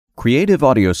Creative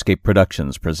Audioscape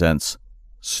Productions presents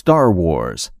Star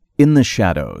Wars in the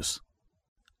Shadows,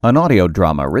 an audio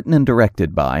drama written and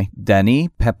directed by Denis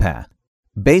Pepin,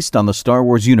 based on the Star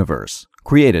Wars universe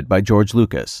created by George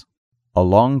Lucas, a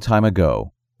long time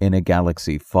ago in a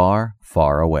galaxy far,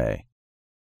 far away.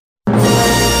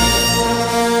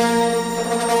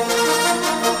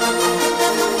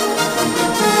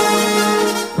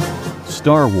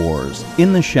 Star Wars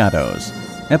in the Shadows,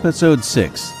 Episode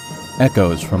 6,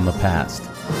 Echoes from the Past.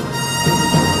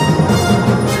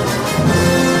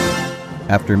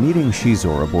 After meeting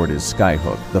Xizor aboard his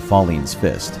skyhook, the Falline's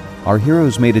Fist, our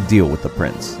heroes made a deal with the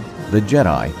Prince, the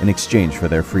Jedi, in exchange for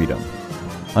their freedom.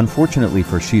 Unfortunately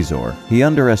for Xizor, he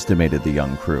underestimated the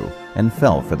young crew and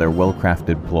fell for their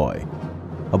well-crafted ploy.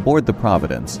 Aboard the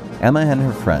Providence, Emma and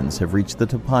her friends have reached the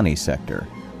Topani sector,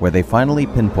 where they finally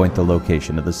pinpoint the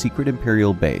location of the secret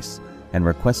Imperial base and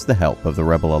request the help of the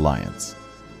Rebel Alliance.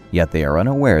 Yet they are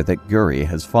unaware that Guri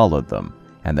has followed them,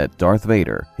 and that Darth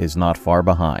Vader is not far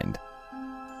behind.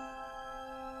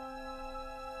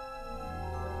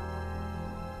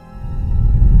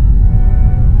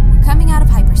 We're coming out of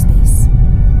hyperspace.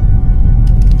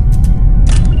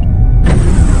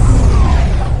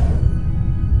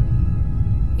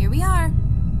 Here we are.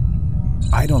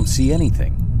 I don't see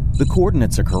anything. The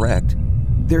coordinates are correct.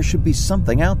 There should be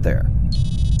something out there.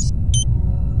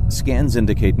 Scans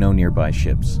indicate no nearby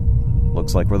ships.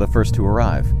 Looks like we're the first to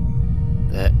arrive.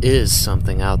 There is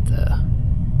something out there.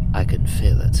 I can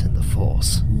feel it in the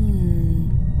Force.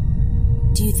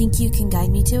 Do you think you can guide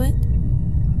me to it?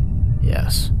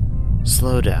 Yes.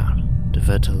 Slow down.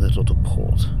 Divert a little to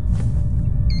port.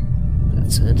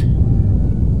 That's it.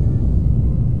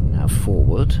 Now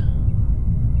forward.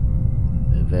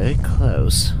 We're very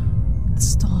close.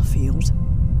 Starfield.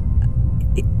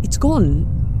 It's gone.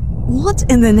 What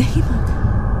in the name of...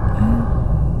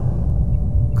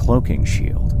 Cloaking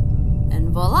shield.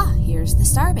 And voila, here's the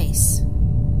starbase.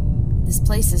 This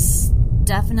place is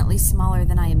definitely smaller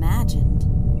than I imagined.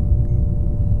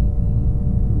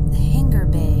 The hangar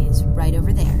bay is right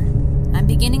over there. I'm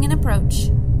beginning an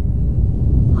approach.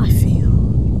 I feel...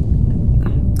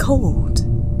 cold.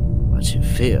 What you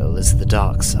feel is the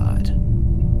dark side.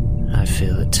 I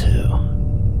feel it too.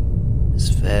 It's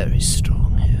very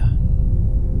strong here.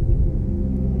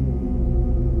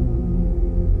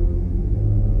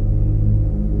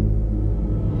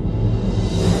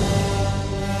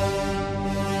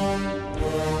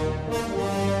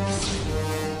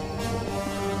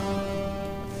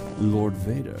 Lord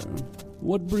Vader,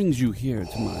 what brings you here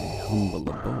to my humble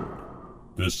abode?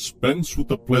 Dispense with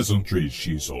the pleasantries,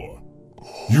 Xizor.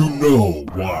 You know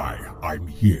why I'm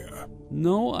here.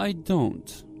 No, I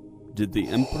don't. Did the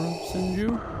Emperor send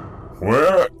you?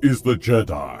 Where is the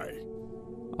Jedi?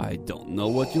 I don't know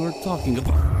what you're talking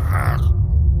about.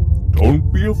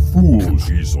 Don't be a fool,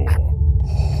 Xizor.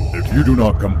 If you do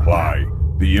not comply,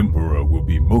 the Emperor will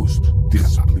be most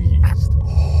displeased.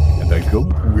 And I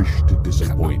don't wish to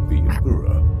disappoint the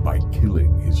Emperor by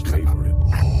killing his favorite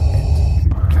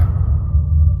pet.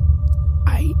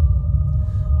 I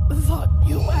thought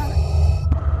you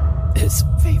were his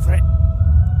favorite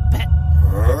pet.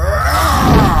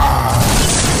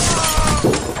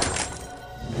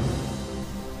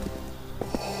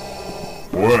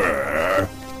 Where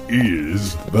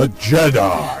is the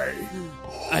Jedi?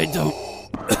 I don't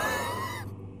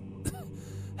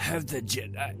have the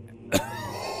Jedi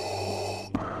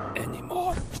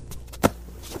anymore.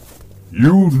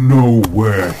 You know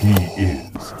where he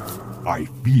is. I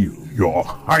feel you're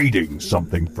hiding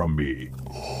something from me.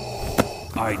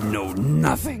 I know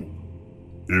nothing.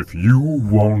 If you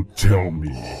won't tell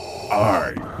me,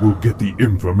 I will get the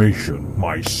information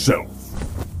myself.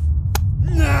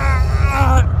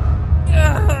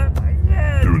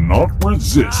 Do not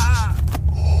resist.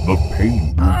 The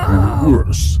pain will grow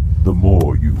worse the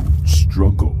more you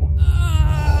struggle.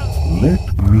 Let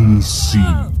me see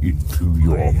into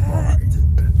your mind.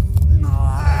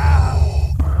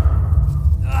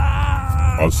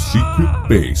 A secret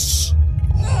base.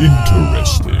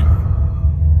 Interesting.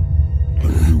 A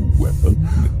new weapon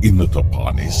in the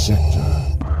Topani sector.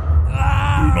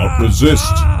 Do not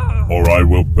resist, or I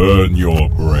will burn your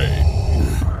brain.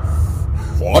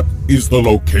 What is the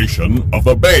location of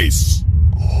the base?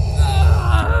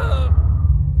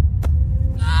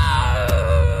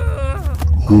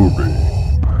 Guri.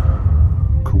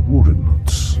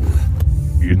 Coordinates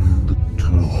in the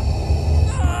terminal.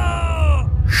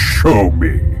 Show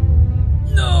me.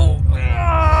 No.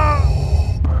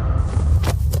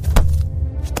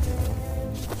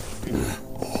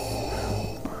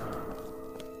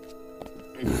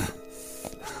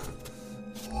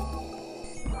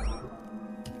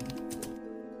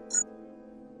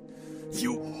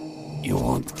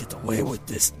 can't get away with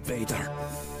this, Vader.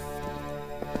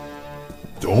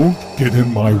 Don't get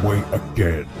in my way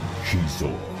again,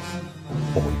 Xizor,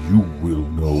 or you will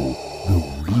know the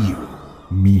real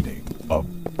meaning of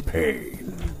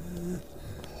pain.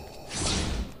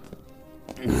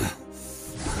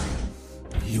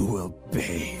 You will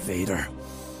pay, Vader.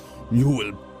 You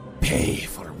will pay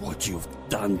for what you've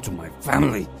done to my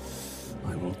family.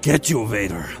 I will get you,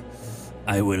 Vader.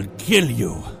 I will kill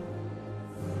you.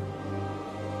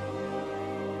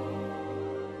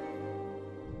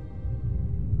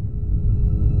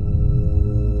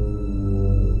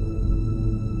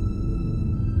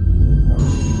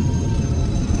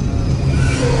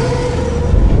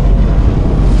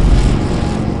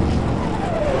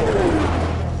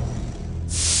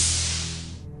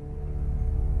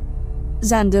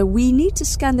 Xander, we need to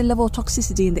scan the level of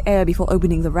toxicity in the air before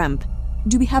opening the ramp.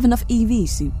 Do we have enough EV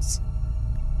suits?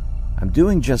 I'm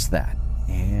doing just that,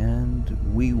 and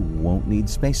we won't need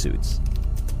spacesuits.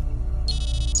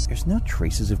 There's no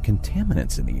traces of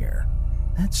contaminants in the air.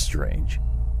 That's strange.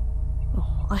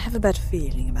 Oh, I have a bad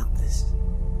feeling about this.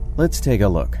 Let's take a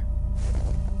look.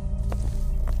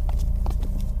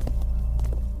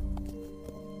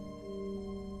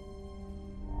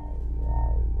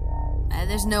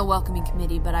 There's no welcoming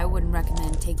committee, but I wouldn't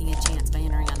recommend taking a chance by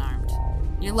entering unarmed.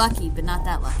 You're lucky, but not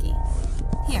that lucky.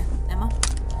 Here, Emma.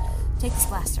 Take this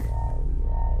blaster.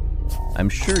 I'm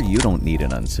sure you don't need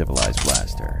an uncivilized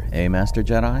blaster, eh, Master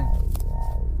Jedi?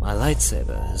 My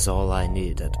lightsaber is all I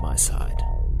need at my side.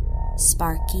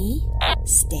 Sparky,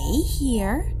 stay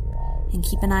here and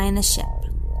keep an eye on the ship.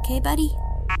 Okay, buddy?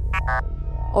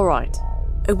 Alright,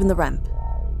 open the ramp.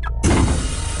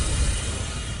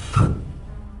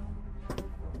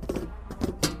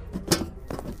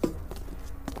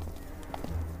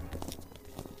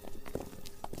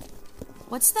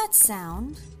 What's that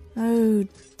sound? Oh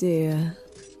dear.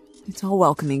 It's our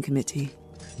welcoming committee.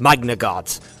 Magna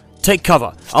Guards, take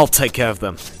cover. I'll take care of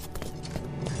them.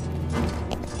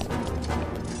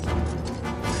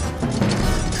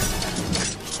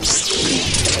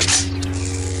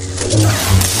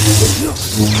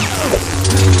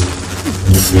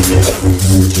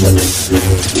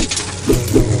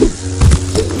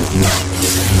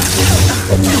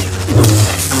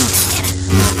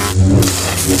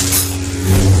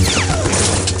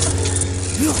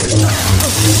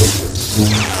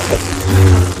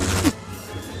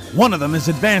 One of them is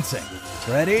advancing.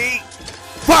 Ready?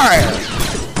 Fire!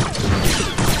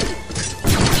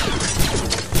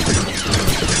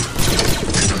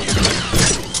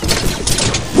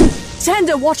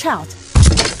 Xander, watch out!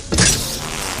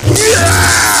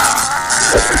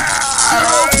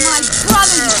 Oh, my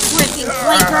brother, you freaking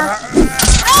flanker!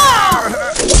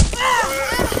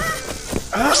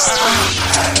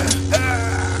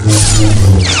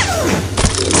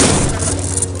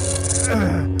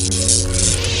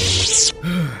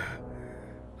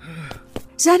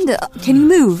 Xander, can you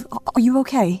move? Are you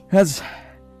okay? As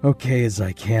okay as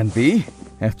I can be,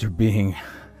 after being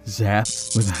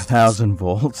zapped with 1,000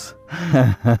 volts.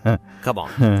 Come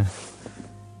on.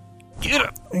 Get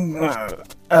up!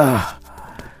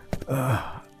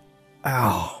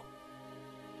 Ow.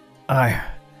 I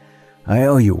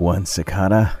owe you one,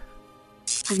 Cicada.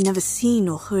 I've never seen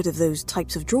or heard of those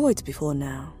types of droids before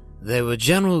now. They were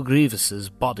General Grievous's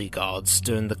bodyguards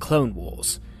during the Clone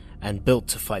Wars, and built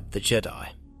to fight the Jedi.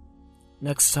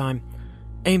 Next time,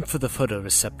 aim for the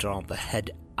photoreceptor on the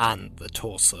head and the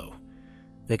torso.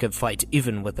 They can fight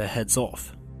even with their heads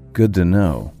off. Good to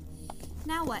know.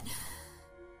 Now what?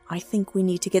 I think we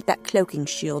need to get that cloaking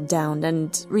shield down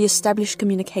and re-establish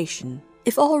communication.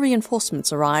 If all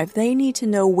reinforcements arrive, they need to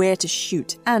know where to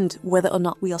shoot and whether or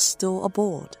not we are still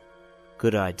aboard.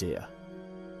 Good idea.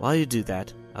 While you do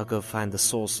that, I'll go find the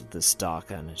source of this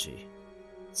dark energy.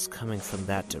 It's coming from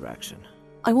that direction.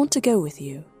 I want to go with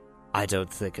you. I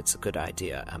don't think it's a good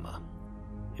idea, Emma.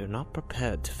 You're not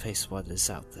prepared to face what is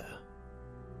out there.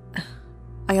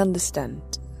 I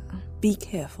understand. Be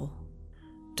careful.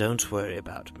 Don't worry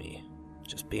about me.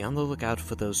 Just be on the lookout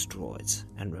for those droids,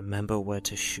 and remember where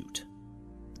to shoot.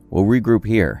 We'll regroup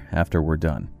here after we're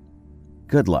done.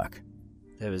 Good luck.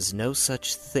 There is no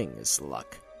such thing as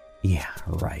luck. Yeah,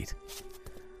 right.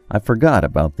 I forgot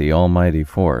about the almighty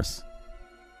Force.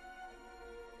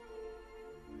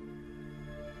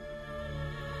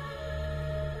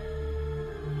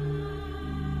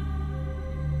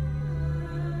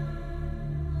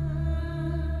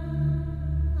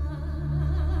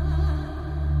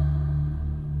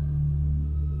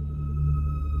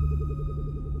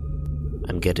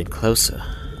 I'm getting closer.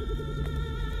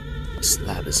 This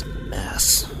lab is a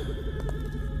mess.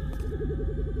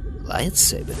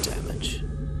 Lightsaber damage?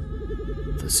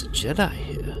 there's a Jedi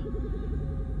here.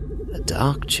 A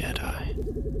dark Jedi.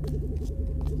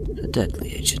 A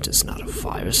deadly agent is not a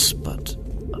virus, but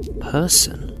a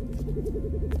person.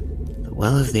 The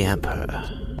Well of the Emperor.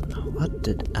 What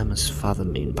did Emma's father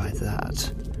mean by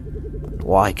that? And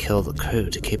why kill the crew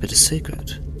to keep it a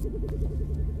secret?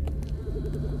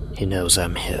 He knows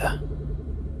I'm here.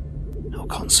 Now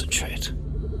concentrate.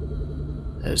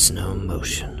 There's no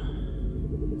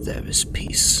emotion. There is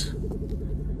peace.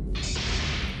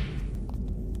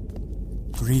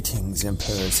 Greetings,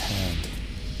 Emperor's Hand.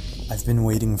 I've been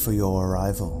waiting for your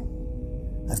arrival.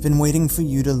 I've been waiting for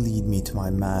you to lead me to my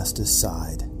master's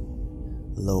side.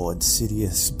 Lord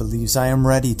Sidious believes I am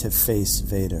ready to face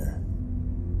Vader.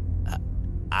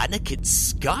 Anakin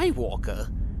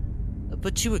Skywalker?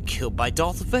 But you were killed by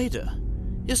Darth Vader.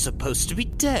 You're supposed to be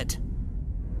dead.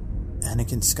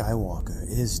 Anakin Skywalker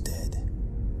is dead,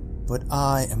 but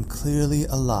I am clearly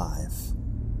alive.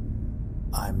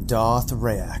 I'm Darth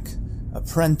Rayak,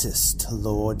 apprentice to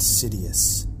Lord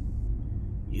Sidious.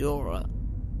 You're a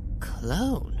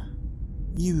clone.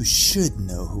 You should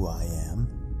know who I am,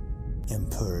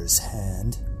 Emperor's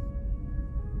Hand.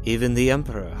 Even the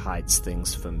Emperor hides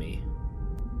things from me.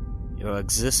 Your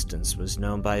existence was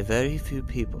known by very few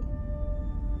people.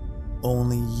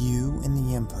 Only you and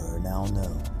the Emperor now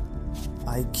know.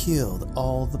 I killed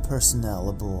all the personnel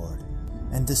aboard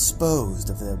and disposed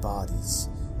of their bodies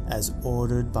as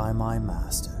ordered by my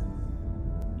master.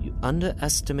 You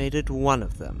underestimated one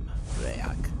of them,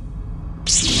 Rayak.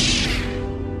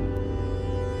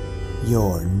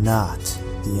 You're not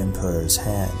the Emperor's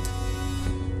Hand.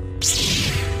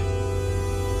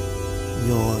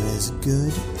 You're as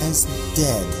good as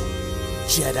dead,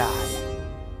 Jedi.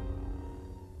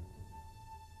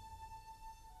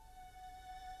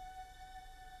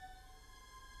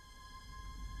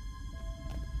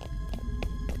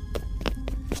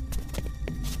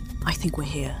 I think we're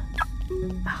here.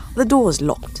 The door's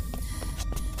locked.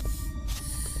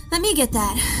 Let me get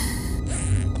that.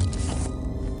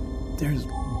 There's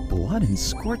blood and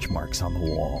scorch marks on the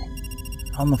wall.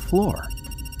 On the floor.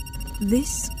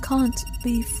 This can't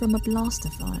be from a blaster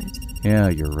fired. Yeah,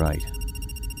 you're right.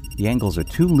 The angles are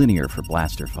too linear for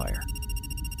blaster fire.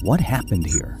 What happened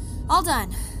here? All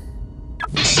done.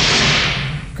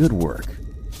 Good work.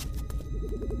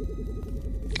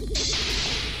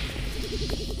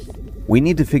 We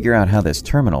need to figure out how this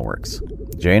terminal works.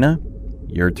 Jaina,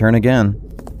 your turn again.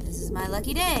 This is my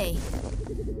lucky day.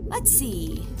 Let's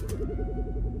see.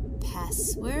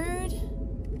 Password?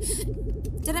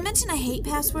 Did I mention I hate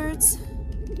passwords?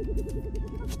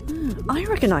 I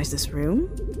recognize this room.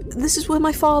 This is where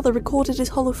my father recorded his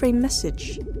holoframe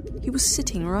message. He was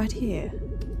sitting right here.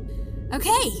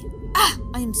 Okay.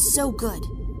 I am so good.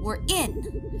 We're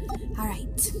in. All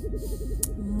right.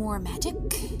 More magic.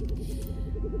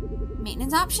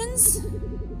 Maintenance options?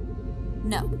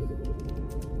 No.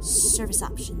 Service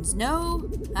options? No.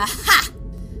 Aha!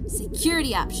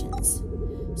 Security options.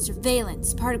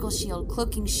 Surveillance, particle shield,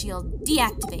 cloaking shield,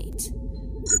 deactivate.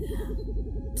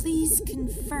 Please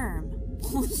confirm.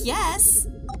 Yes.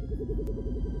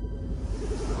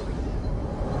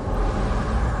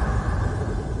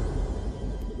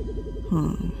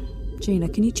 Jaina,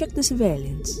 can you check the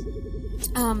surveillance?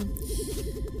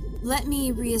 Let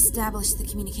me reestablish the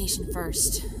communication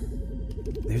first.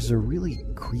 There's a really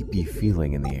creepy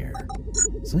feeling in the air.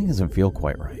 Something doesn't feel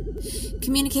quite right.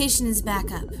 Communication is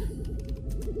back up.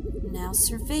 Now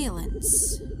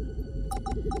surveillance.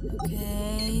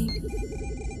 Okay.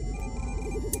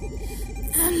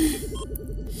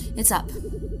 It's up.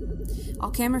 All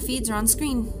camera feeds are on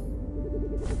screen.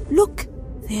 Look!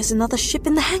 There's another ship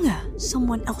in the hangar.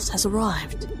 Someone else has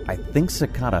arrived. I think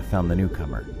Sakata found the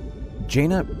newcomer.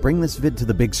 Jaina, bring this vid to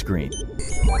the big screen.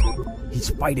 He's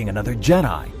fighting another Jedi.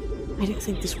 I don't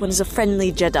think this one is a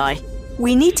friendly Jedi.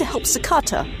 We need to help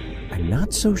Sakata. I'm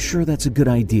not so sure that's a good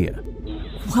idea.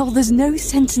 Well, there's no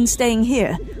sense in staying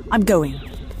here. I'm going.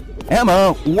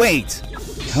 Emma, wait!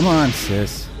 Come on,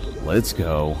 sis. Let's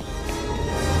go.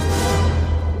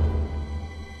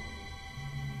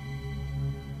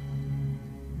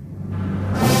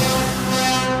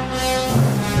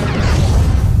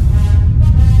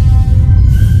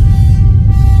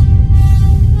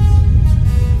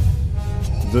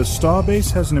 The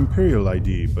starbase has an Imperial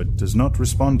ID, but does not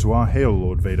respond to our hail,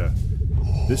 Lord Vader.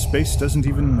 This base doesn't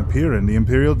even appear in the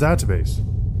Imperial database.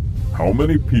 How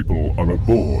many people are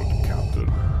aboard, Captain?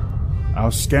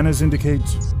 Our scanners indicate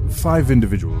 5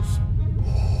 individuals.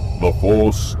 The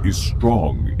Force is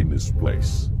strong in this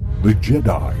place. The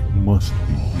Jedi must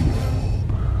be here.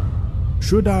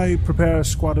 Should I prepare a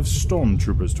squad of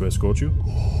stormtroopers to escort you?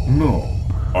 No,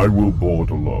 I will board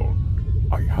alone.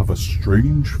 I have a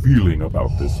strange feeling about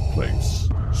this place.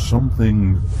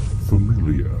 Something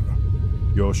familiar.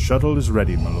 Your shuttle is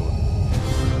ready, my lord.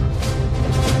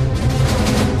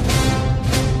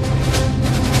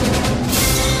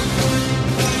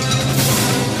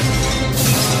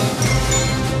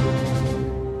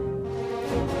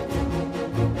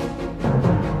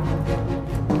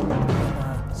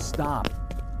 Stop.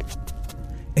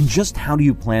 And just how do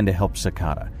you plan to help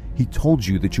Sakata? He told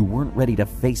you that you weren't ready to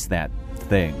face that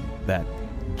thing, that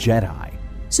Jedi.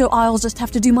 So I'll just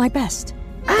have to do my best.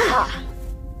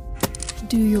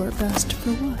 Do your best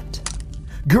for what?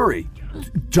 Guri,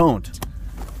 don't.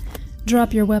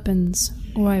 Drop your weapons,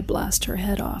 or I blast her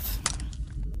head off.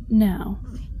 Now,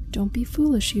 don't be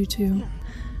foolish, you two.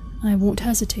 I won't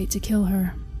hesitate to kill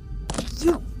her.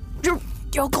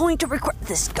 You're going to regret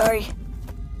this, Guri.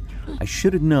 I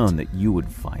should have known that you would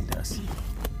find us.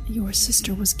 Your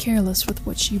sister was careless with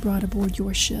what she brought aboard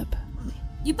your ship.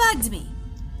 You bugged me.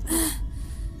 Where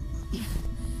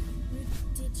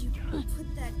did you put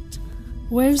that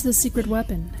Where's the secret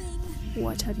weapon?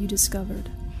 What have you discovered?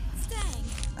 thing?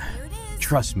 Here it is.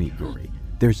 Trust me, Guri.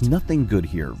 There's nothing good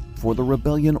here for the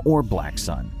Rebellion or Black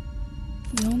Sun.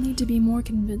 You'll need to be more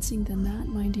convincing than that,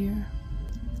 my dear.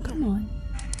 Come on.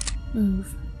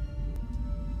 Move.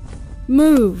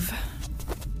 Move!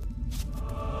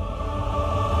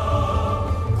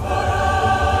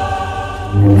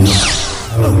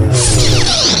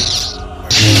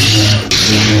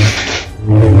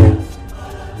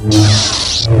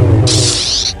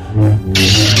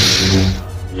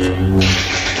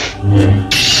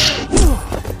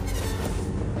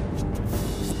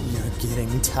 You're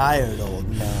getting tired, old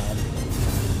man.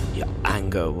 Your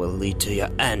anger will lead to your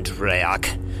end,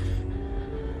 Rayak.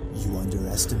 You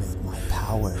underestimate my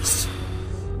powers.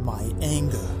 My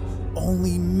anger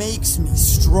only makes me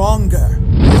stronger.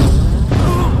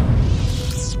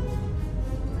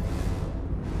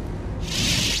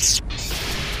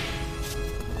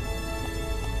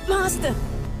 Master!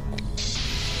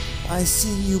 I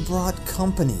see you brought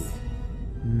company.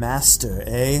 Master,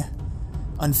 eh?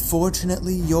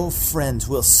 Unfortunately, your friends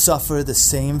will suffer the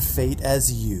same fate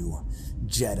as you,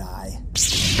 Jedi.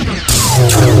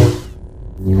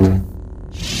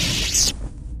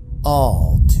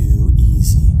 All too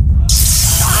easy.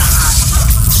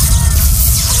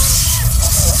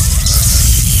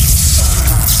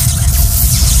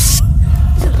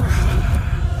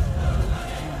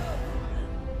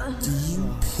 Do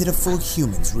you pitiful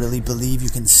humans really believe you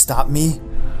can stop me?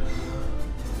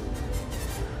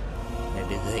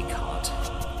 Maybe they can't,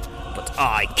 but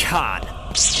I can.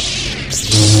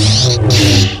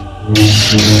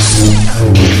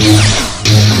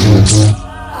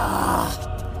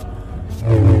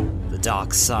 The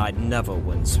dark side never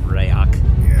wins, Rayak.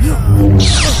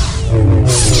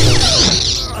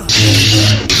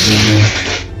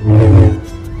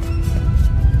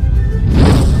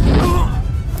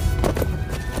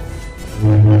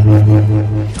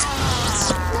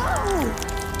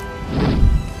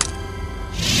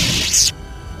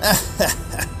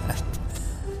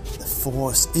 The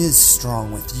Force is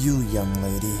strong with you, young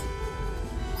lady.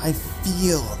 I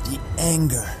feel the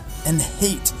anger and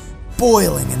hate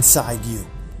boiling inside you.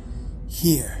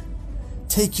 Here,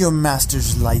 take your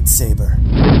master's lightsaber.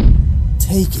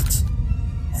 Take it,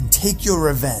 and take your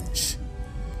revenge.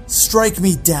 Strike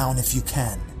me down if you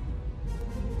can.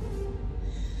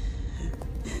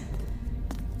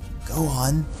 Go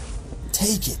on,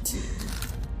 take it.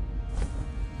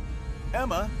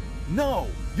 Emma, no!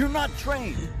 You're not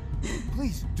trained!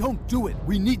 Please don't do it.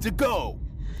 We need to go.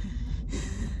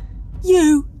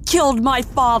 You killed my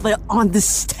father on the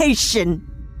station!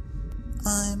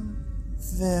 I'm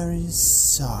very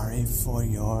sorry for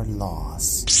your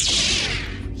loss.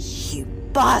 You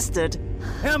bastard!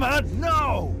 Emma,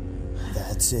 no!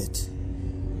 That's it.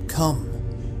 Come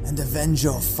and avenge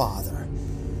your father.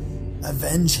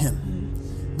 Avenge him.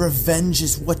 Revenge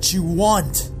is what you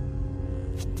want.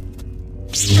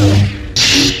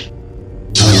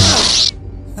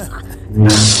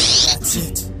 That's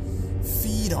it.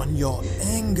 Feed on your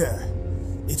anger.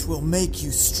 It will make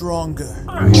you stronger.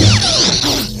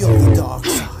 Feel the dark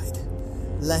side.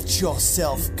 Let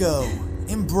yourself go.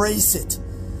 Embrace it.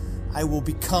 I will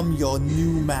become your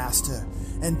new master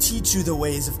and teach you the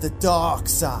ways of the dark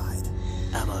side.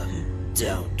 Emma,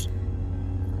 don't.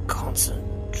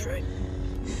 Concentrate.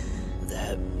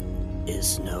 There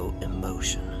is no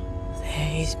emotion.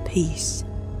 There is peace.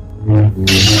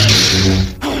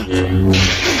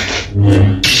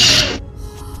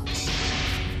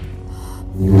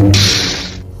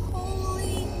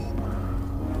 Holy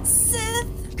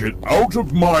Sith! Get out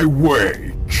of my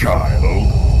way, child.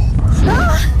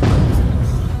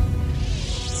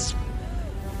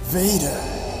 Vader!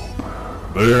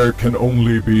 There can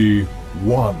only be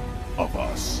one of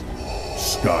us,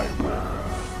 Skywalker.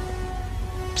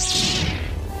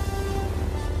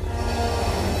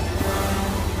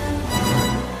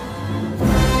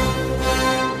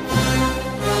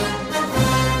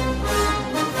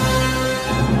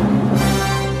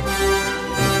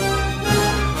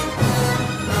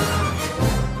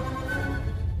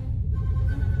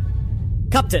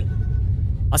 Captain,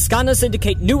 our scanners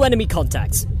indicate new enemy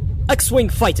contacts. X-Wing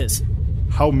fighters.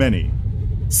 How many?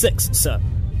 6, sir.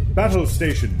 Battle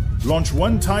station. Launch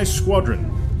one TIE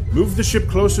squadron. Move the ship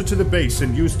closer to the base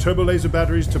and use turbolaser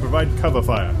batteries to provide cover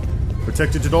fire.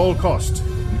 Protect it at all costs.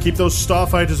 And keep those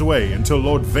starfighters away until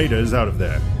Lord Vader is out of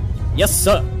there. Yes,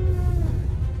 sir.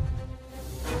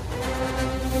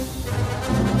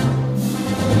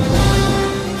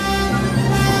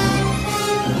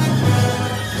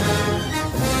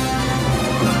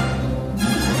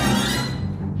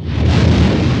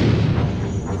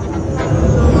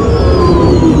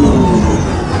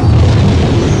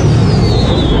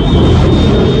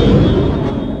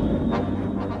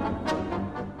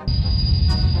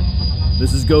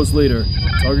 This is Ghost Leader.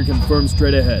 Target confirmed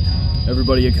straight ahead.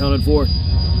 Everybody accounted for?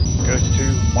 Ghost 2,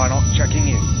 why not checking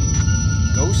in?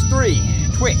 Ghost 3,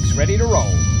 Twix, ready to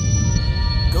roll.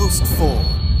 Ghost 4,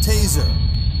 Taser.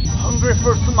 Hungry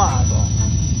for some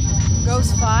eyeballs.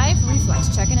 Ghost 5,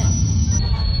 Reflex, checking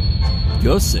in.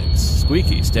 Ghost 6,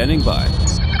 Squeaky, standing by.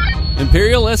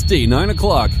 Imperial SD, 9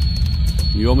 o'clock.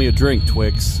 You owe me a drink,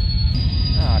 Twix.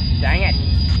 Oh, dang it.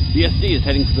 The SD is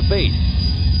heading for the base.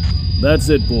 That's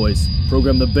it, boys.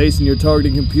 Program the base in your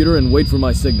targeting computer and wait for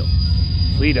my signal.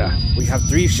 Leader, we have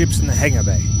 3 ships in the hangar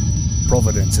bay.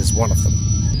 Providence is one of them.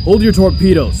 Hold your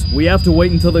torpedoes. We have to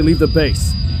wait until they leave the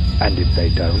base. And if they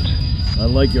don't? I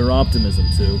like your optimism,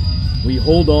 too. We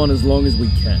hold on as long as we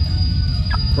can.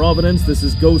 Providence, this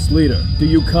is Ghost Leader. Do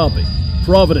you copy?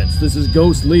 Providence, this is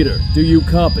Ghost Leader. Do you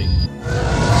copy?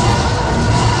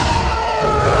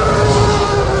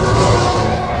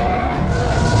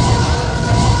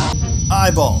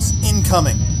 Eyeballs,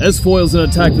 incoming. S-foils in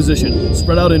attack position.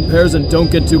 Spread out in pairs and don't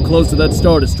get too close to that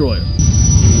Star Destroyer.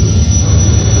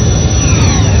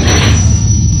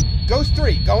 Ghost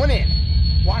 3, going in.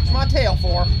 Watch my tail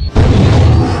for.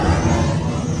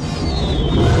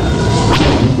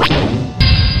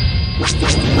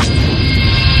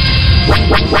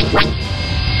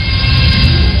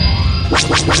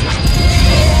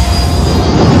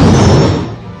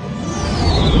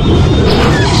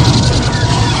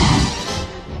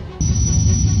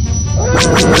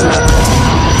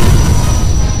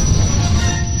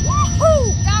 Woohoo!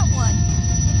 Got one!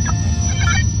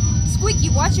 Squeaky,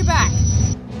 watch your back.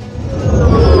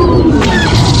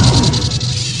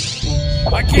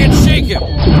 I can't shake him!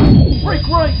 Break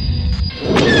right!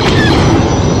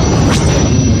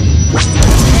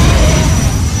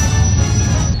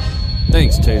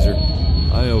 Thanks, Taser.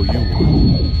 I owe you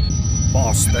one.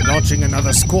 Boss, they're launching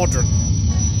another squadron.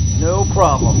 No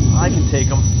problem. I can take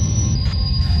them.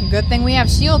 Good thing we have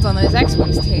shields on those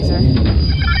X-Wings, Taser.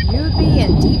 You'd be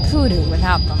in deep voodoo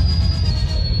without them.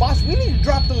 Boss, we need to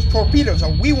drop those torpedoes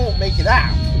or we won't make it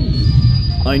out.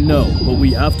 I know, but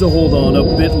we have to hold on a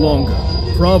bit longer.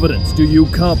 Providence, do you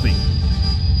copy?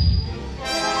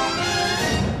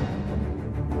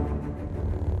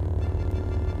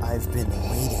 I've been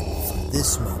waiting for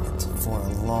this moment for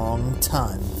a long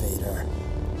time, Vader.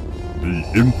 The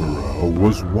Emperor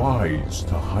was wise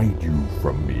to hide you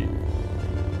from me.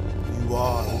 You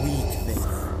are weak,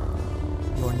 Vader.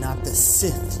 You're not the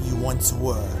Sith you once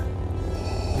were.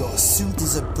 Your suit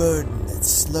is a burden that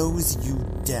slows you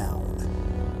down.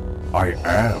 I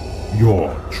am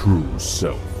your true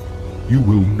self. You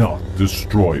will not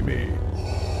destroy me.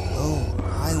 Oh,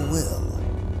 I will.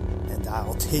 And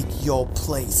I'll take your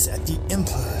place at the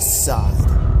Emperor's side.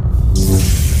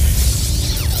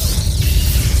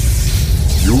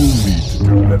 You'll need to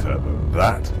do better than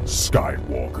that,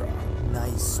 Skywalker.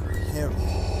 Nice parry.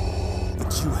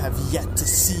 But you have yet to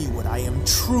see what I am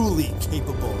truly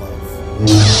capable of.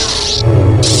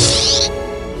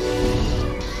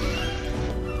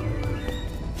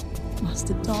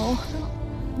 Master Doll,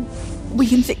 we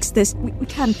can fix this. We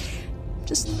can.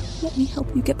 Just let me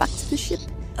help you get back to the ship.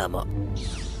 Emma,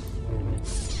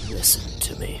 listen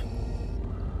to me.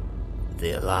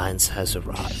 The Alliance has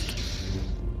arrived.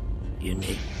 You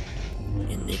need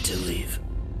to leave.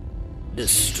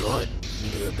 Destroy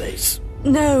the base.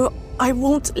 No, I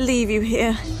won't leave you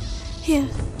here.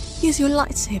 Here's your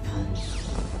lightsaber.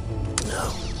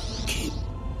 No,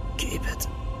 keep it.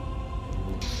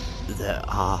 There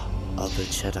are other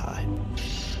Jedi.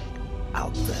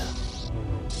 out there.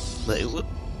 They will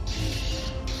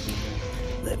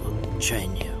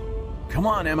chain you. Come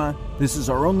on, Emma. This is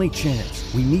our only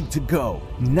chance. We need to go.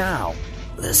 Now.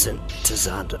 Listen to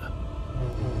Xander.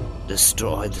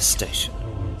 Destroy the station.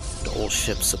 And all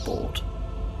ships aboard.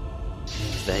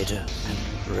 Vader and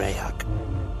Rayak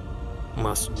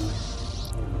must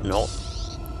not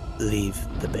leave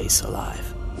the base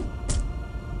alive.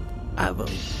 I will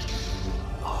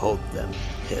hold them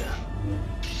here.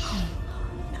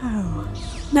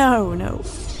 No.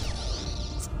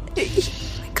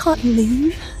 I can't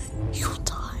leave. You'll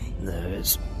die. There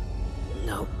is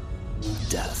no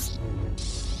death.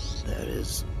 There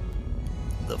is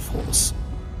the Force.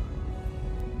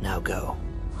 Now go.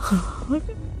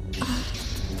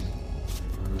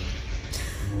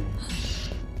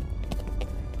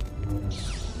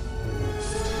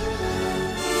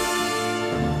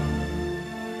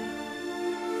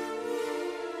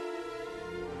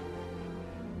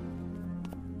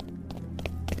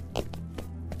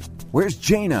 Where's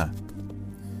Jaina?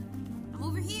 I'm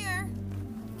over here.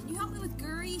 Can you help me with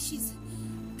Guri? She's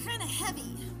kind of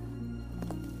heavy.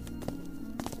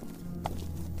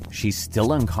 She's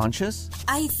still unconscious?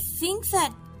 I think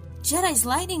that Jedi's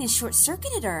lightning has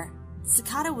short-circuited her.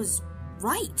 Sakata was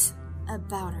right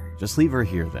about her. Just leave her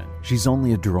here then. She's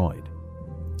only a droid.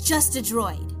 Just a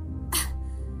droid.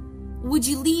 Would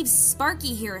you leave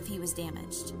Sparky here if he was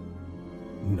damaged?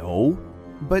 No,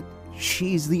 but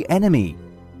she's the enemy.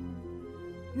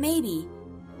 Maybe.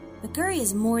 But Guri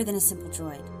is more than a simple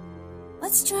droid.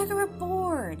 Let's drag her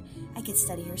aboard. I could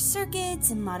study her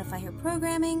circuits and modify her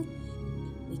programming.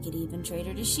 We could even trade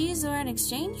her to Shizor in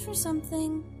exchange for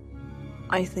something.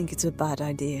 I think it's a bad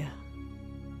idea.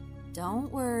 Don't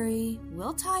worry.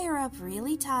 We'll tie her up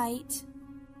really tight.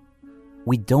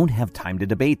 We don't have time to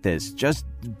debate this. Just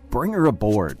bring her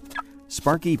aboard.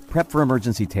 Sparky, prep for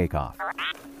emergency takeoff.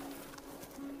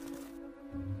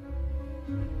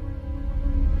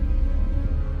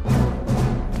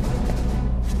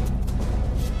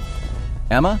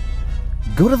 Emma,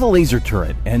 go to the laser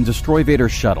turret and destroy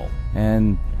Vader's shuttle,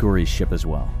 and Guri's ship as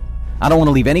well. I don't want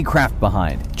to leave any craft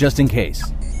behind, just in case.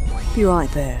 Be right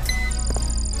there.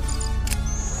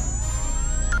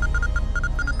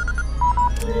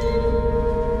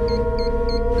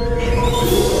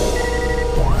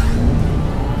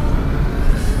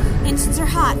 Engines are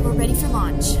hot. We're ready for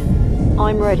launch.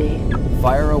 I'm ready.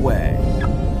 Fire away.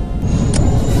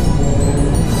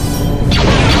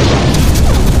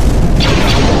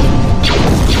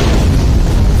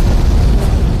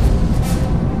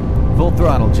 Full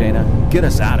throttle, Jaina. Get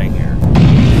us out of here.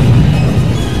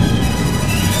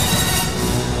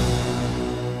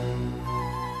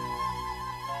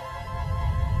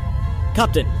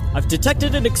 Captain, I've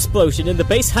detected an explosion in the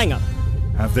base hangar.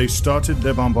 Have they started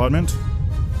their bombardment?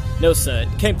 No, sir.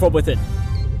 It came from within.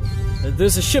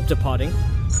 There's a ship departing.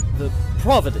 The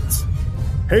Providence.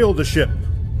 Hail the ship.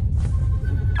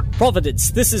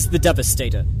 Providence, this is the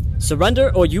Devastator.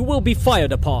 Surrender or you will be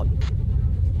fired upon.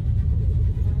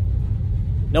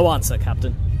 No answer,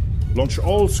 Captain. Launch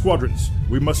all squadrons.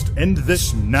 We must end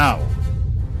this now.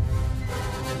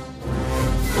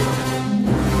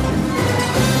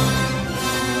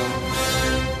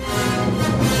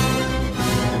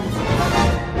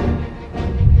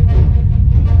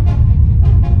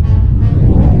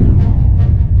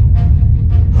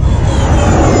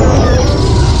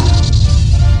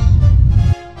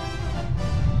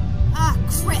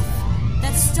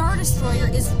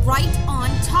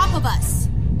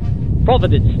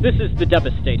 Providence, this is the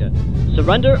Devastator.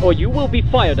 Surrender or you will be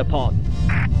fired upon.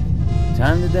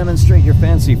 Time to demonstrate your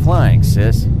fancy flying,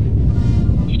 sis.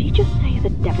 Did he just say the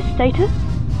Devastator?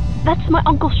 That's my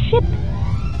uncle's ship.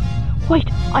 Wait,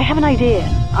 I have an idea.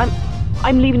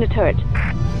 I'm leaving the turret.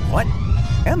 What?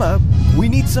 Emma, we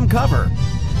need some cover.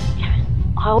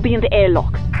 I'll be in the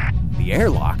airlock. The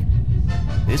airlock?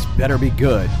 This better be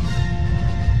good.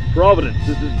 Providence,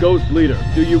 this is Ghost Leader.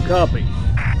 Do you copy?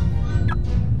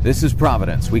 This is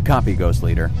Providence. We copy, Ghost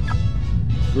Leader.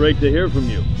 Great to hear from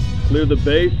you. Clear the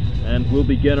base, and we'll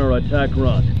begin our attack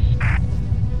run.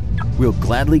 We'll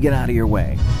gladly get out of your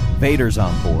way. Vader's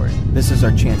on board. This is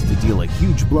our chance to deal a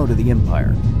huge blow to the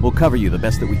Empire. We'll cover you the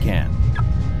best that we can.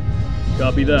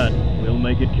 Copy that. We'll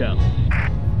make it count.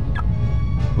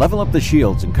 Level up the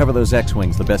shields and cover those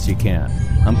X-Wings the best you can.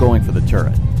 I'm going for the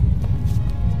turret.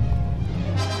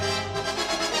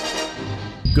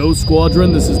 Ghost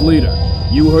Squadron, this is Leader.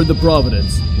 You heard the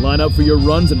Providence. Line up for your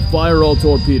runs and fire all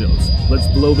torpedoes. Let's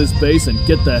blow this base and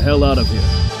get the hell out of here.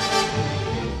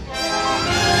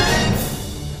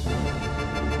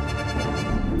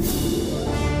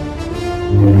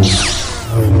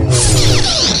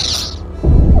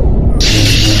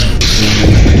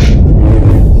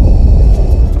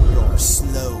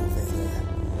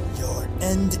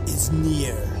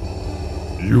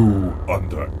 You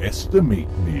underestimate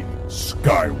me,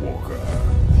 Skywalker.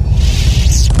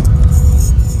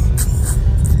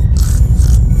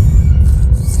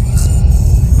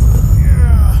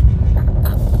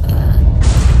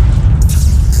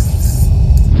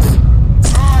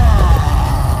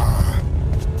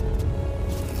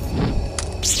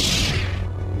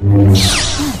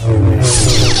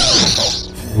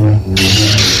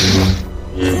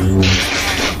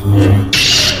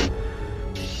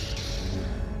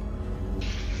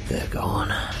 They're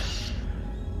gone.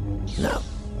 Now,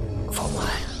 for my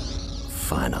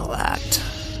final act.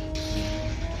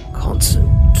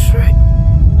 Concentrate.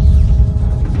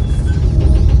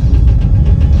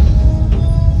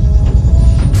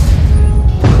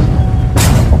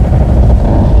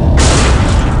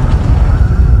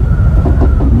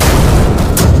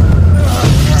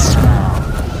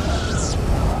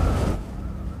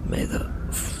 May the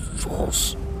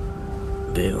Force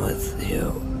be with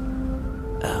you.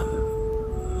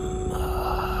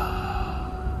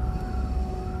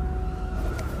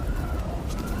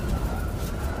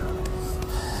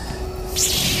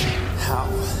 How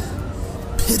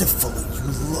pitiful you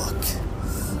look,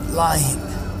 lying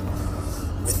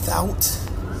without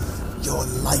your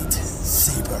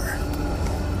lightsaber.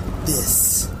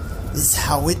 This is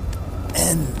how it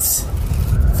ends,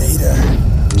 Vader.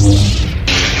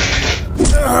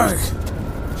 Ugh.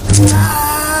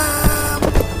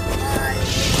 My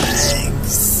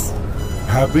legs.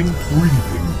 Having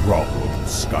breathing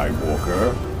problems,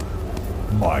 Skywalker.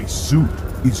 My suit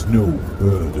is no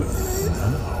burden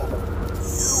now.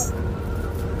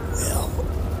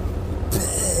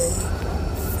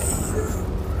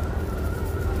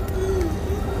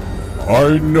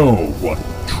 I know what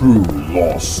true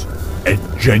loss and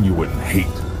genuine hate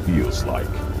feels like.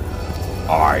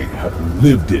 I have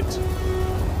lived it.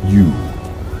 You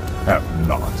have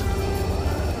not.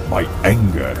 My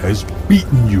anger has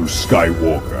beaten you,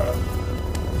 Skywalker.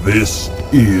 This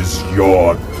is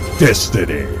your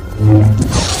destiny.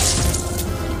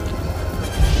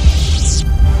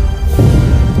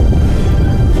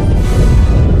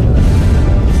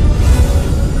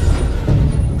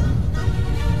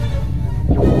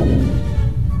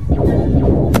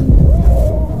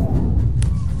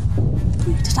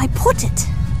 Where did I put it?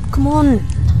 Come on.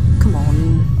 Come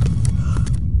on.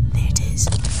 There it is.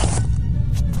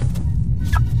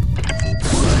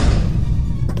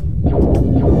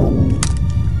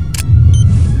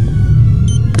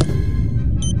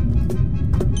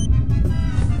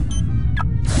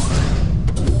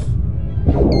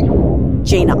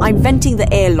 Jaina, I'm venting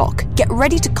the airlock. Get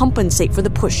ready to compensate for the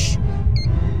push.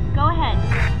 Go ahead.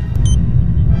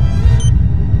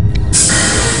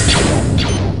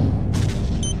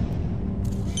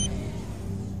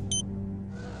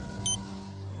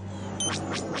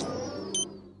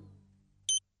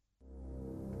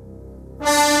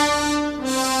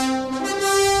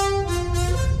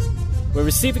 We're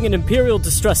receiving an Imperial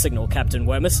distress signal, Captain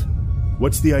Wermis.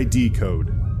 What's the ID code?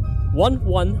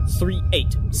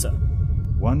 1138, sir.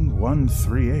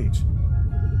 1138.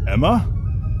 Emma?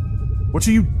 What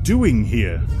are you doing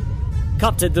here?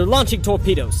 Captain, they're launching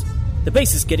torpedoes. The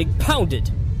base is getting pounded.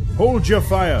 Hold your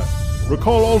fire.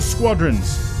 Recall all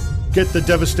squadrons. Get the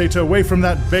Devastator away from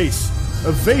that base.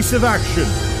 Evasive action.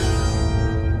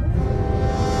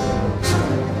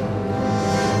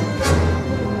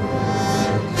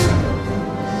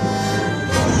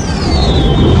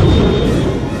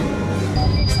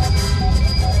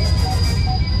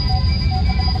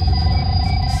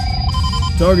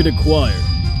 Target acquired.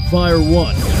 Fire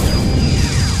 1.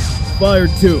 Fire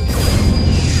 2.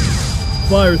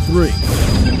 Fire 3.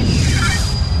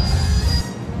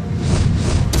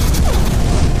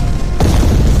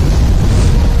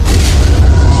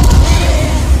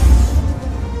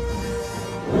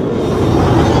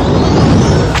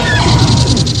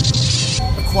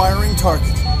 Acquiring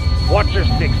target. Watch your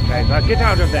six, Taser. Get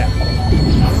out of there. I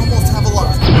almost have a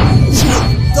lock.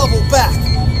 Shield, double back.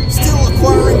 Still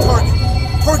acquiring target.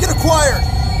 Target acquired!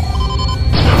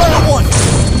 Fire 1!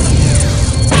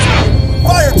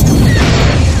 Fire 2!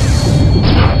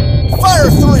 Fire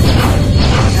 3!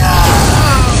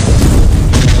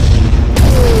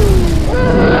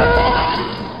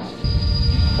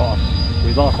 Boss, we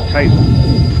lost Taser.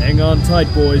 Hang on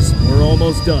tight, boys. We're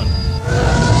almost done.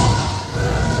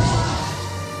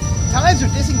 Ties are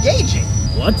disengaging.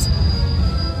 What?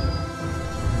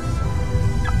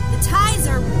 The ties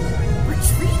are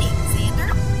retreating,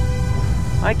 Xander.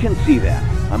 I can see that.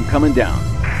 I'm coming down.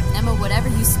 Emma, whatever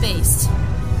you spaced,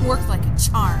 worked like a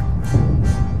charm.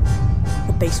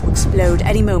 The base will explode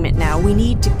any moment now. We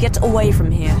need to get away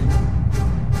from here.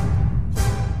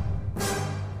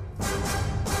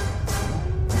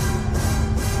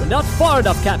 Not far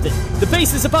enough, Captain. The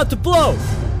base is about to blow.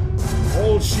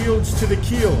 All shields to the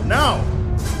keel. Now,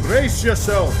 brace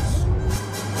yourselves.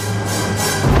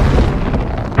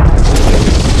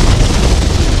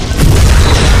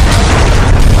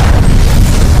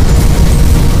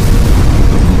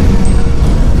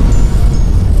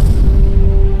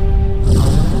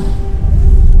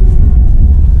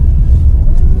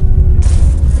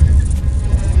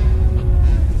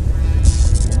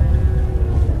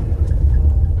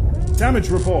 Damage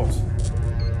report.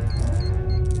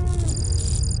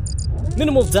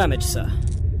 Minimal damage, sir.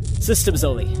 Systems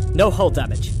only. No hull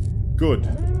damage. Good.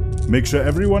 Make sure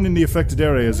everyone in the affected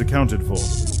area is accounted for.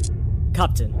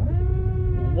 Captain,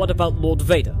 what about Lord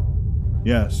Vader?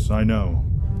 Yes, I know.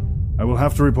 I will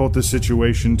have to report this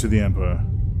situation to the Emperor.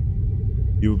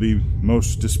 He will be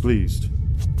most displeased.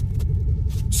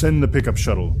 Send the pickup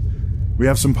shuttle. We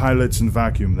have some pilots in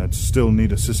vacuum that still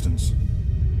need assistance.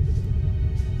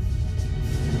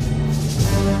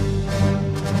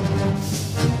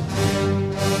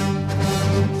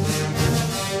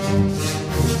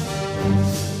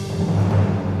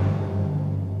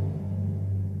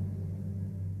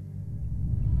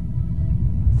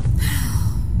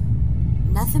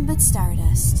 Nothing but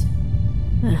stardust.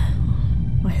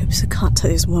 I hope Sakata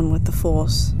is one with the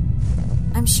Force.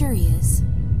 I'm sure he is.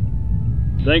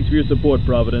 Thanks for your support,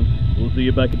 Providence. We'll see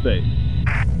you back at base.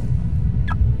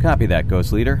 Copy that,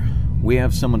 Ghost Leader. We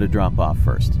have someone to drop off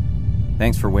first.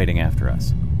 Thanks for waiting after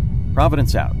us.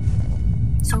 Providence out.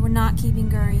 So we're not keeping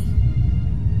Guri?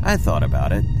 I thought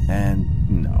about it, and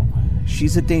no.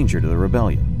 She's a danger to the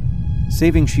rebellion.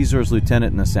 Saving Shizor's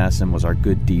lieutenant and assassin was our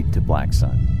good deed to Black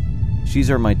Sun.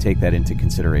 Shizor might take that into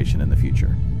consideration in the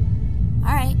future.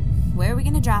 Alright, where are we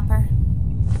gonna drop her?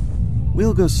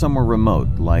 We'll go somewhere remote,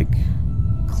 like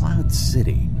Cloud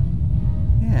City.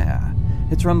 Yeah,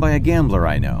 it's run by a gambler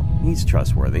I know. He's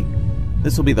trustworthy.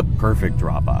 This will be the perfect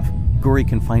drop-off. Guri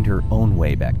can find her own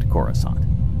way back to Coruscant.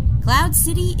 Cloud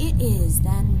City it is,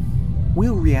 then.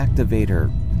 We'll reactivate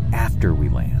her after we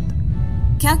land.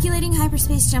 Calculating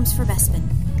hyperspace jumps for Bespin.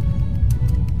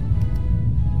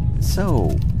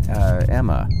 So,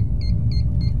 Emma,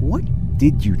 what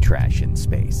did you trash in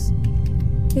space?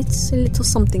 It's a little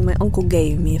something my uncle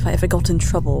gave me if I ever got in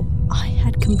trouble. I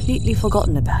had completely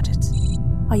forgotten about it.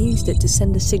 I used it to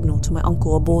send a signal to my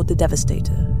uncle aboard the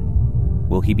Devastator.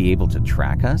 Will he be able to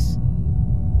track us?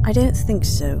 I don't think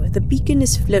so. The beacon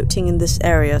is floating in this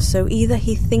area, so either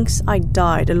he thinks I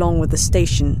died along with the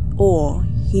station, or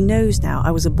he knows now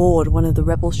I was aboard one of the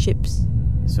rebel ships.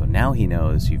 So now he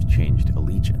knows you've changed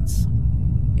allegiance.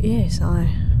 Yes, I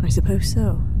suppose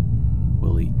so.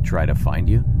 Will he try to find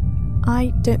you?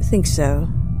 I don't think so.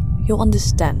 He'll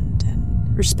understand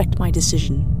and respect my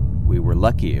decision. We were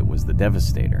lucky it was the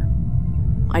Devastator.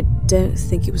 I don't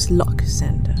think it was luck,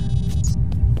 Sander.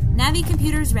 Navi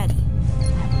computer's ready.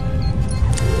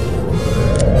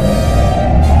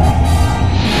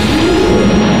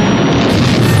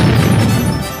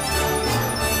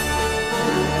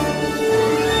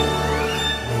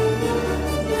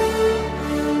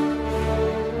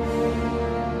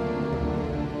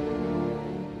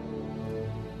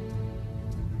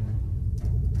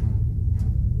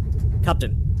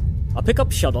 Captain, a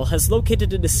pickup shuttle has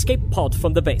located an escape pod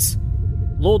from the base.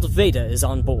 Lord Vader is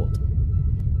on board.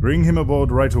 Bring him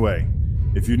aboard right away.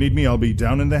 If you need me, I'll be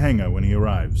down in the hangar when he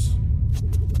arrives.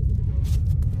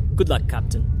 Good luck,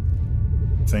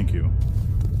 Captain. Thank you.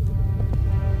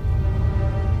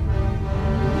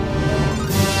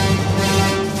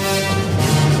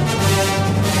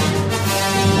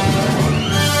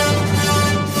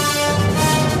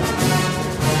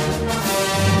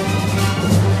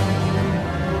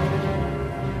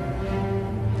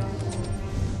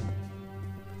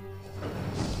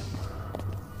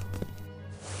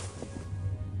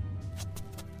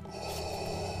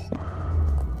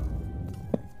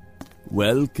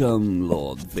 Welcome,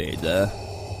 Lord Vader.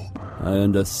 I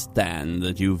understand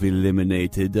that you've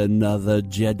eliminated another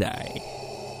Jedi.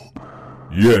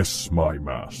 Yes, my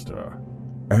master.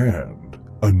 And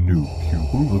a new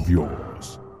pupil of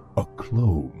yours. A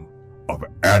clone of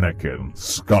Anakin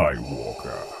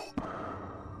Skywalker.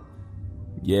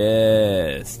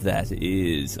 Yes, that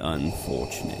is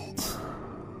unfortunate.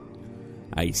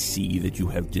 I see that you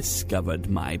have discovered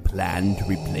my plan to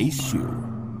replace you.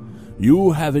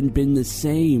 You haven't been the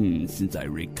same since I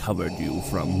recovered you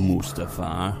from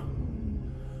Mustafar.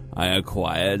 I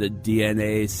acquired a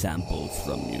DNA sample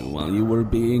from you while you were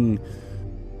being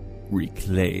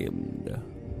reclaimed.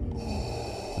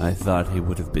 I thought he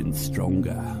would have been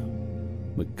stronger,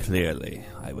 but clearly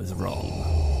I was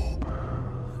wrong.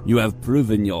 You have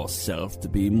proven yourself to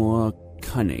be more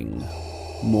cunning,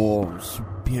 more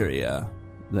superior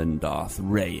than Darth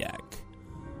Rayak.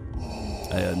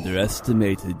 I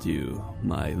underestimated you,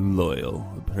 my loyal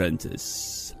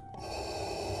apprentice.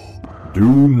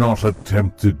 Do not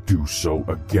attempt to do so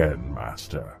again,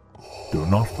 Master. Do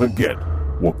not forget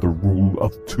what the rule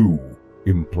of two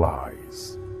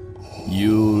implies.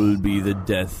 You'll be the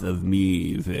death of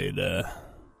me, Vader.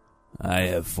 I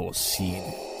have foreseen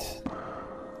it,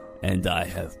 and I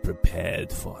have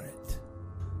prepared for it.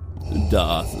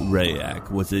 Darth Rayak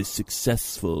was a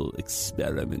successful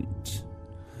experiment.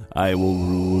 I will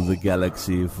rule the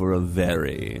galaxy for a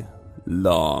very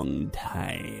long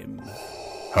time.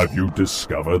 Have you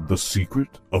discovered the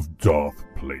secret of Darth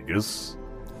Plagueis?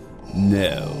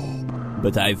 No,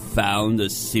 but I've found a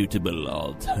suitable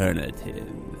alternative.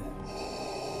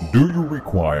 Do you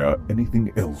require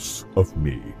anything else of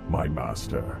me, my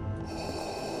master?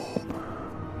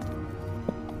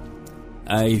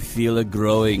 I feel a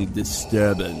growing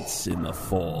disturbance in the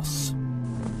Force.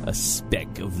 A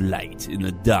speck of light in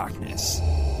the darkness.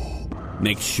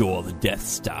 Make sure the Death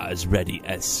Star is ready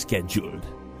as scheduled.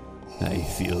 I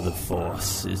feel the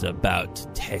Force is about to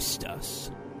test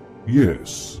us.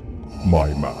 Yes,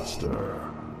 my master.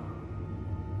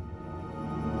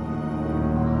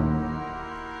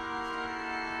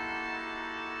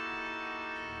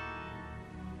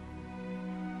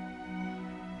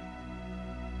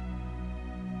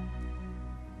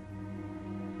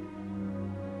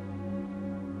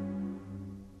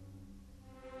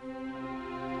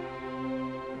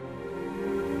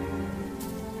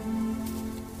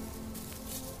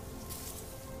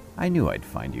 I knew I'd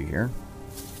find you here.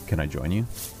 Can I join you?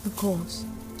 Of course.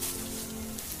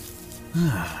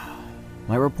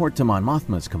 My report to Mon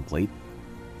Mothma is complete.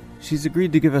 She's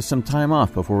agreed to give us some time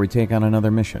off before we take on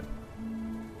another mission.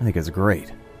 I think it's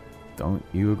great. Don't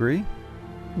you agree?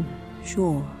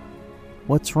 Sure.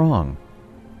 What's wrong?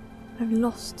 I've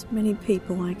lost many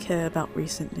people I care about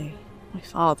recently. My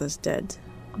father's dead.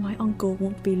 My uncle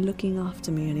won't be looking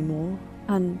after me anymore.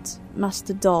 And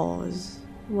Master Daw is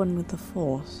one with the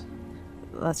Force.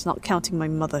 That's not counting my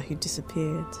mother who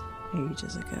disappeared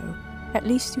ages ago. At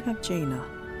least you have Jaina.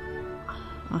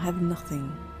 I have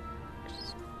nothing.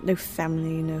 No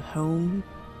family, no home.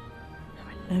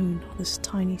 I'm alone on this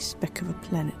tiny speck of a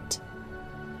planet.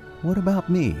 What about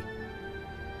me?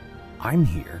 I'm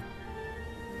here.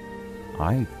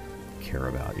 I care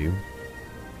about you.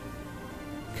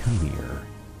 Come here.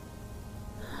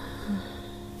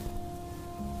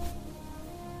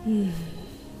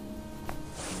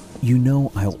 You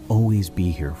know I'll always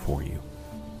be here for you.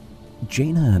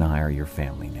 Jaina and I are your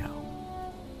family now.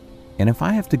 And if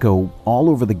I have to go all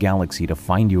over the galaxy to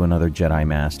find you another Jedi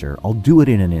Master, I'll do it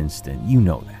in an instant. You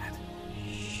know that.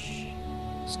 Shh.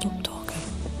 Stop talking.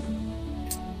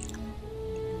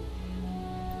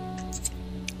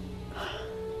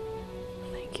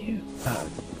 Thank you.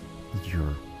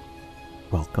 You're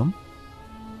welcome.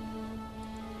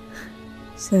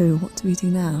 So, what do we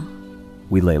do now?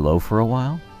 We lay low for a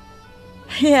while?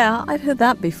 Yeah, I've heard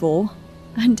that before.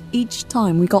 And each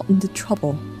time we got into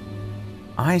trouble.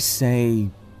 I say,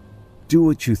 do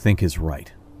what you think is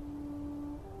right.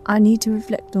 I need to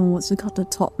reflect on what Zakata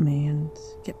taught me and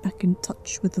get back in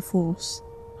touch with the Force.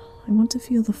 I want to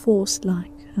feel the Force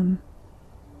like the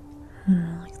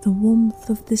warmth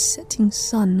of this setting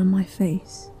sun on my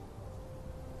face.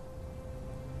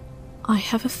 I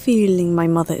have a feeling my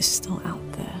mother is still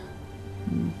out there.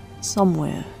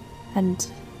 Somewhere. And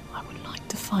I would like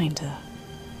to find her.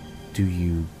 Do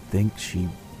you think she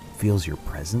feels your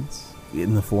presence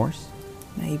in the Force?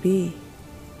 Maybe.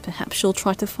 Perhaps she'll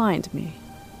try to find me.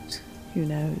 Who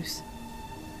knows?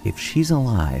 If she's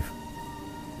alive,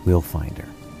 we'll find her.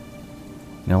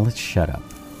 Now let's shut up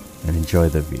and enjoy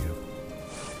the view.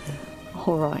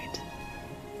 All right.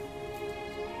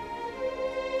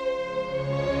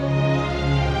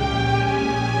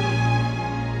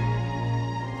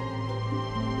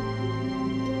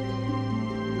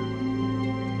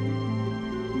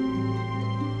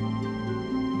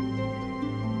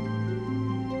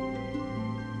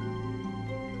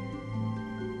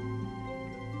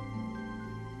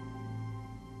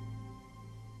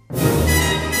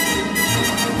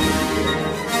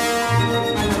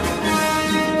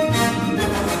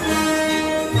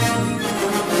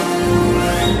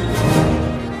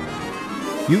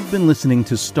 You've been listening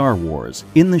to Star Wars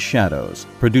In the Shadows,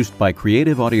 produced by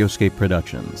Creative Audioscape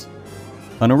Productions.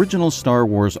 An original Star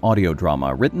Wars audio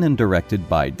drama written and directed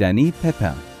by Denis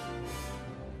Pepin,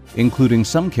 including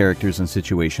some characters and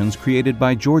situations created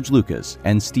by George Lucas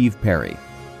and Steve Perry.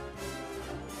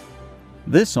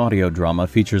 This audio drama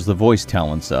features the voice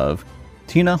talents of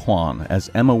Tina Huan as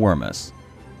Emma Wermus,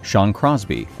 Sean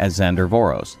Crosby as Xander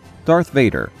Voros, Darth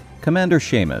Vader, Commander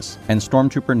Seamus, and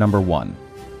Stormtrooper No. 1.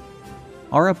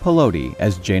 Ara Pelodi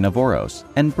as Jaina Voros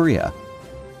and Bria.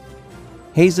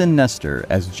 Hazen Nestor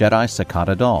as Jedi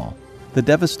Sakata Dahl, the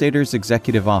Devastator's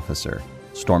Executive Officer,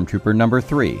 Stormtrooper No.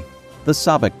 3, the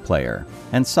Sabak Player,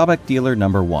 and Sabak Dealer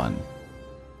No. 1.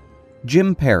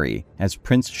 Jim Perry as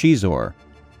Prince Shizor,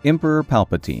 Emperor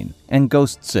Palpatine, and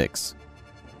Ghost 6.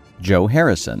 Joe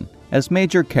Harrison as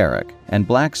Major Carrick and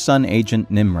Black Sun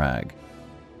Agent Nimrag.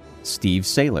 Steve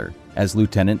Saylor as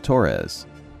Lieutenant Torres.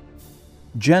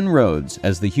 Jen Rhodes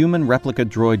as the human replica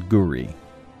droid Guri.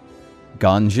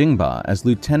 Gan Jingba as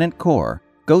Lieutenant Kor,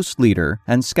 Ghost Leader,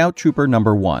 and Scout Trooper No.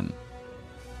 1.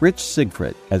 Rich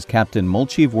Sigfrid as Captain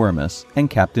Molchiv Wormus and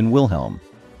Captain Wilhelm.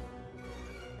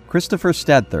 Christopher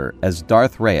Stadther as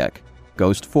Darth Rayek,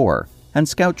 Ghost 4, and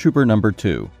Scout Trooper No.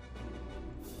 2.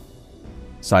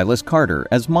 Silas Carter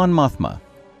as Mon Mothma,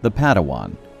 the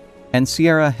Padawan, and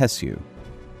Sierra Hessu.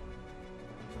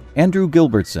 Andrew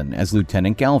Gilbertson as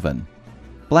Lieutenant Galvin,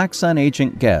 Black Sun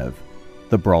Agent Gev,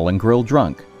 the Brawl and Grill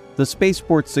Drunk, the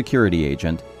Spaceport Security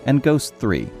Agent, and Ghost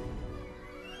 3.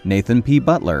 Nathan P.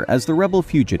 Butler as the Rebel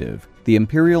Fugitive, the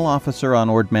Imperial Officer on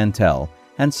Ord Mantell,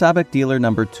 and Sabak Dealer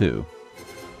No. 2.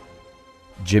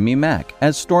 Jimmy Mack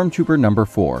as Stormtrooper No.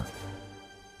 4.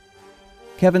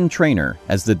 Kevin Trainer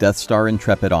as the Death Star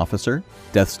Intrepid Officer,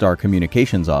 Death Star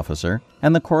Communications Officer,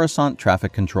 and the Coruscant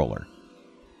Traffic Controller.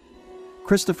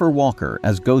 Christopher Walker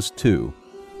as Ghost 2.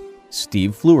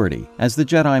 Steve Fluharty as the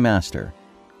Jedi Master.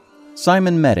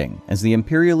 Simon Medding as the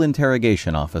Imperial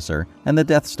Interrogation Officer and the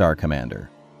Death Star Commander.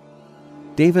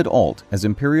 David Alt as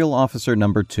Imperial Officer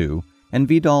No. 2 and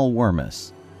Vidal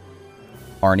Wormus.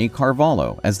 Arnie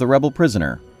Carvalho as the Rebel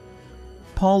Prisoner.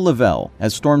 Paul Lavelle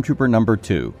as Stormtrooper No.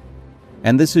 2.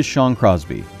 And this is Sean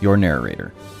Crosby, your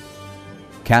narrator.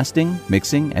 Casting,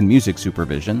 mixing, and music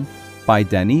supervision by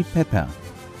Danny Pepin.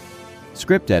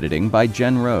 Script editing by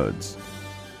Jen Rhodes.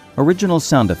 Original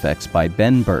sound effects by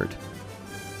Ben Burt.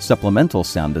 Supplemental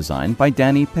sound design by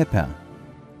Danny Pepin.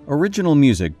 Original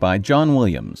music by John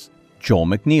Williams, Joel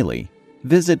McNeely,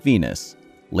 Visit Venus,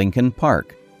 Lincoln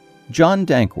Park, John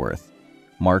Dankworth,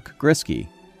 Mark Grisky,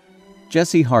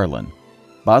 Jesse Harlan,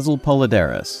 Basil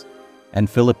Polidaris, and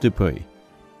Philip Dupuy.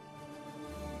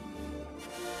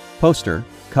 Poster,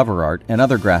 cover art, and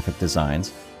other graphic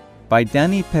designs by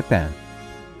Danny Pepin.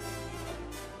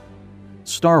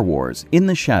 Star Wars In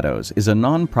the Shadows is a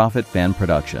non-profit fan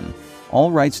production.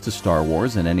 All rights to Star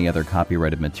Wars and any other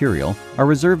copyrighted material are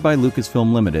reserved by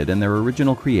Lucasfilm Limited and their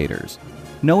original creators.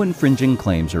 No infringing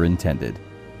claims are intended.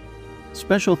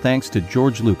 Special thanks to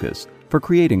George Lucas for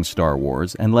creating Star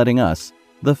Wars and letting us,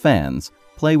 the fans,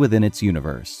 play within its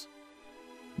universe.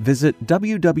 Visit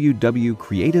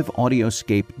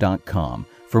www.creativeaudioscape.com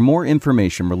for more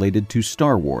information related to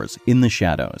Star Wars In the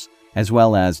Shadows, as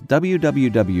well as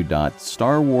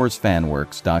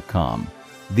www.starwarsfanworks.com,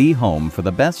 the home for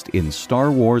the best in Star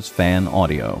Wars fan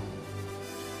audio.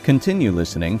 Continue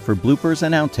listening for bloopers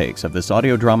and outtakes of this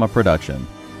audio drama production.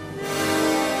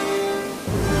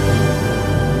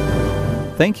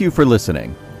 Thank you for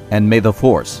listening, and may the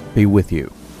Force be with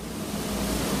you.